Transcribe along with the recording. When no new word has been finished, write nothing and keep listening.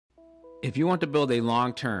If you want to build a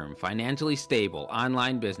long-term, financially stable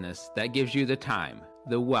online business that gives you the time,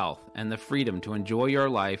 the wealth, and the freedom to enjoy your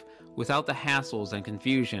life without the hassles and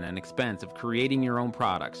confusion and expense of creating your own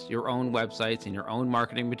products, your own websites, and your own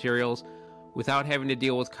marketing materials, without having to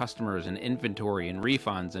deal with customers and inventory and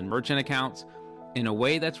refunds and merchant accounts, in a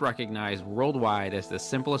way that's recognized worldwide as the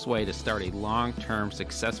simplest way to start a long-term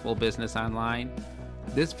successful business online,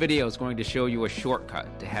 this video is going to show you a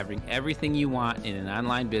shortcut to having everything you want in an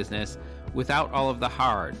online business without all of the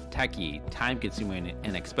hard, techy, time-consuming,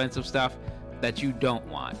 and expensive stuff that you don't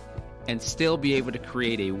want, and still be able to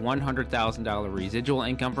create a $100,000 residual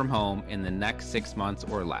income from home in the next 6 months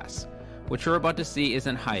or less. What you're about to see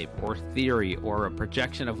isn't hype or theory or a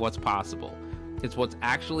projection of what's possible. It's what's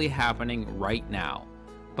actually happening right now.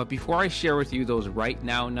 But before I share with you those right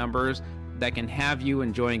now numbers that can have you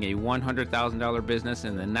enjoying a $100,000 business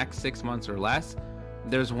in the next 6 months or less,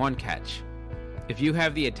 there's one catch. If you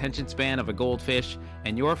have the attention span of a goldfish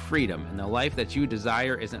and your freedom and the life that you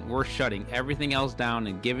desire isn't worth shutting everything else down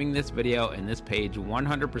and giving this video and this page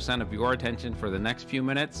 100% of your attention for the next few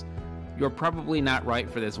minutes, you're probably not right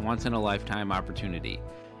for this once-in-a-lifetime opportunity.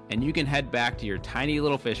 And you can head back to your tiny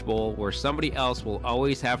little fishbowl where somebody else will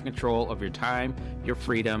always have control of your time, your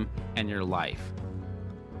freedom, and your life.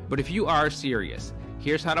 But if you are serious,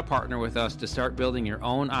 here's how to partner with us to start building your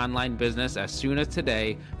own online business as soon as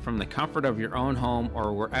today from the comfort of your own home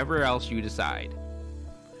or wherever else you decide.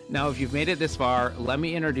 Now, if you've made it this far, let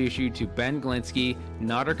me introduce you to Ben Glinsky,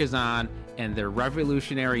 Nader Kazan, and their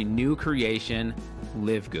revolutionary new creation,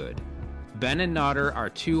 Live Good. Ben and Nader are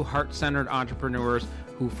two heart-centered entrepreneurs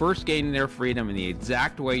who first gained their freedom in the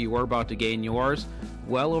exact way you are about to gain yours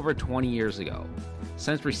well over 20 years ago.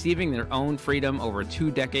 Since receiving their own freedom over 2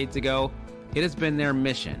 decades ago, it has been their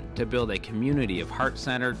mission to build a community of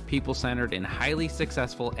heart-centered, people-centered, and highly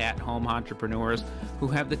successful at-home entrepreneurs who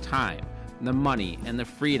have the time, the money, and the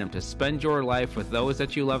freedom to spend your life with those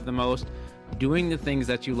that you love the most, doing the things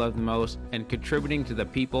that you love the most, and contributing to the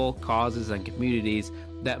people, causes, and communities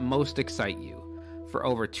that most excite you. For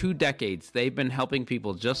over 2 decades, they've been helping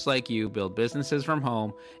people just like you build businesses from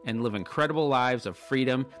home and live incredible lives of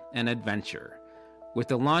freedom and adventure. With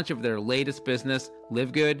the launch of their latest business,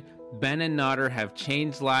 Live Good, Ben and Nader have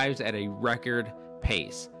changed lives at a record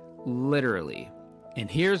pace, literally. And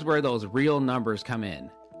here's where those real numbers come in.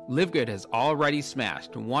 Live Good has already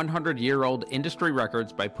smashed 100-year-old industry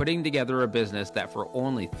records by putting together a business that for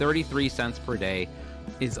only 33 cents per day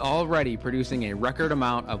is already producing a record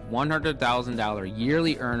amount of $100,000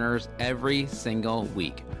 yearly earners every single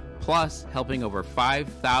week, plus helping over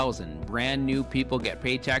 5,000 brand new people get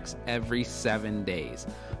paychecks every 7 days.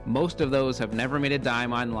 Most of those have never made a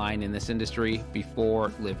dime online in this industry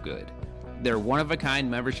before Live Good. Their one-of-a-kind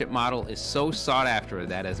membership model is so sought after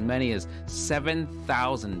that as many as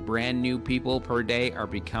 7,000 brand new people per day are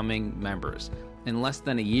becoming members. In less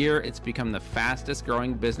than a year, it's become the fastest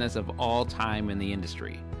growing business of all time in the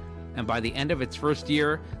industry. And by the end of its first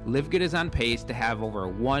year, Live Good is on pace to have over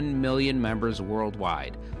 1 million members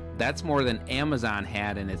worldwide. That's more than Amazon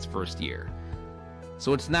had in its first year.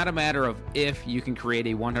 So it's not a matter of if you can create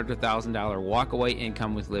a $100,000 walkaway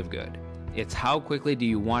income with Live Good. It's how quickly do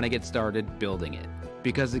you want to get started building it.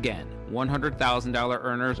 Because again, $100,000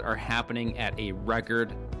 earners are happening at a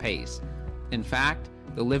record pace. In fact,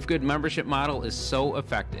 the Live Good membership model is so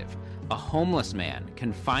effective. A homeless man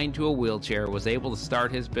confined to a wheelchair was able to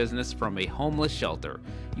start his business from a homeless shelter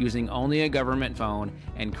using only a government phone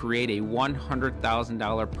and create a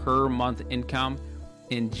 $100,000 per month income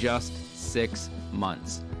in just 6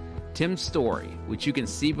 months. Tim's story, which you can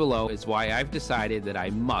see below, is why I've decided that I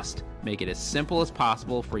must make it as simple as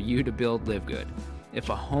possible for you to build Live Good. If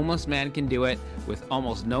a homeless man can do it with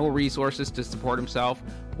almost no resources to support himself,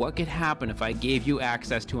 what could happen if I gave you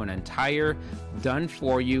access to an entire,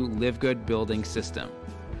 done-for-you Live Good building system?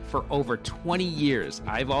 For over 20 years,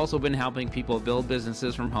 I've also been helping people build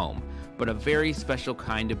businesses from home, but a very special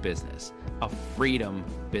kind of business, a freedom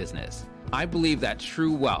business. I believe that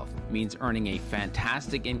true wealth means earning a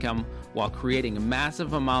fantastic income while creating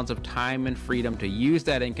massive amounts of time and freedom to use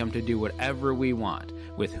that income to do whatever we want,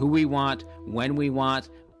 with who we want, when we want,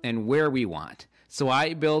 and where we want. So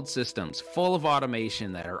I build systems full of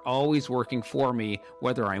automation that are always working for me,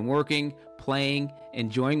 whether I'm working, playing,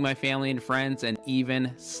 enjoying my family and friends, and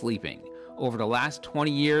even sleeping. Over the last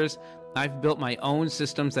 20 years, I've built my own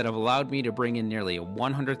systems that have allowed me to bring in nearly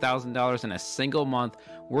 $100,000 in a single month,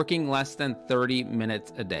 working less than 30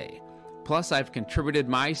 minutes a day. Plus, I've contributed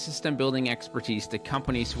my system building expertise to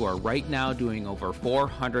companies who are right now doing over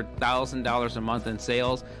 $400,000 a month in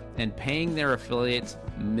sales and paying their affiliates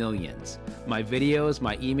millions. My videos,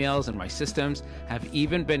 my emails, and my systems have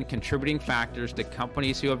even been contributing factors to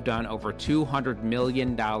companies who have done over $200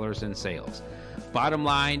 million in sales. Bottom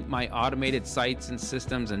line, my automated sites and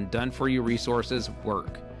systems and done-for-you resources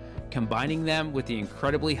work. Combining them with the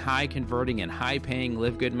incredibly high converting and high paying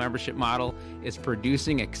Live Good membership model is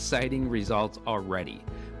producing exciting results already.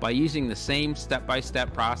 By using the same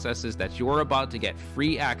step-by-step processes that you're about to get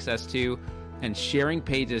free access to and sharing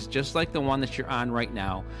pages just like the one that you're on right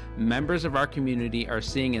now, members of our community are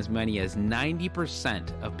seeing as many as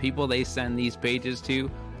 90% of people they send these pages to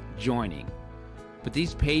joining. But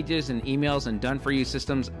these pages and emails and done-for-you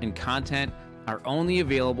systems and content are only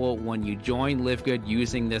available when you join Live Good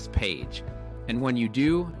using this page. And when you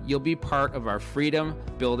do, you'll be part of our Freedom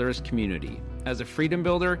Builders community. As a Freedom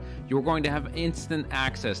Builder, you're going to have instant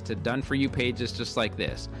access to done-for-you pages just like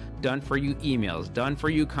this, done-for-you emails,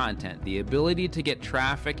 done-for-you content, the ability to get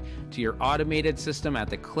traffic to your automated system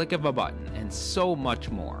at the click of a button, and so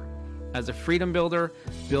much more. As a Freedom Builder,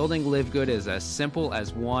 building Live Good is as simple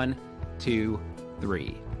as 1, 2,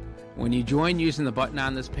 3. When you join using the button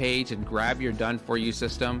on this page and grab your done-for-you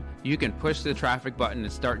system, you can push the traffic button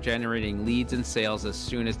and start generating leads and sales as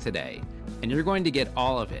soon as today. And you're going to get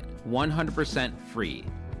all of it 100% free.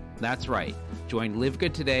 That's right. Join Live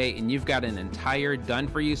Good today and you've got an entire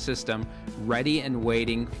done-for-you system ready and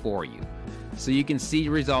waiting for you. So you can see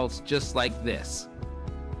results just like this,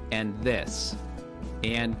 and this,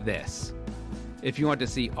 and this. If you want to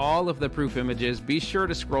see all of the proof images, be sure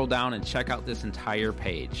to scroll down and check out this entire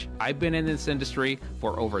page. I've been in this industry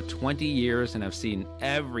for over 20 years and have seen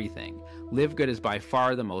everything. Live Good is by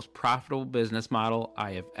far the most profitable business model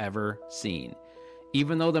I have ever seen.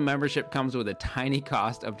 Even though the membership comes with a tiny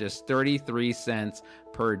cost of just 33 cents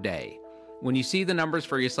per day. When you see the numbers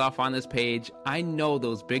for yourself on this page, I know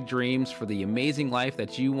those big dreams for the amazing life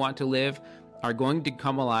that you want to live are going to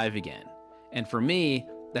come alive again. And for me,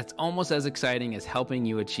 that's almost as exciting as helping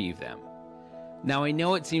you achieve them. Now I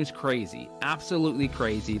know it seems crazy, absolutely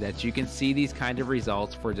crazy, that you can see these kind of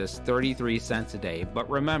results for just 33 cents a day, but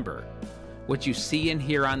remember, what you see and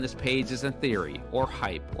hear on this page isn't theory or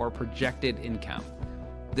hype or projected income.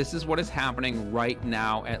 This is what is happening right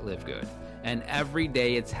now at Live Good, and every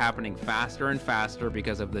day it's happening faster and faster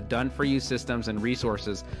because of the done-for-you systems and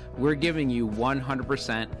resources we're giving you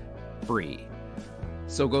 100% free.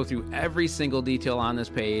 So go through every single detail on this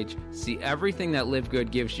page, see everything that Live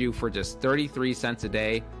Good gives you for just 33 cents a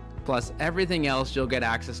day, plus everything else you'll get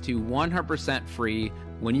access to 100% free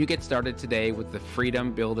when you get started today with the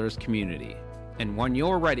Freedom Builders community. And when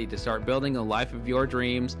you're ready to start building the life of your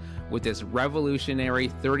dreams with this revolutionary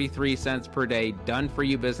 33 cents per day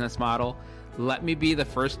done-for-you business model, let me be the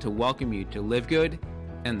first to welcome you to Live Good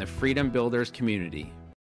and the Freedom Builders community.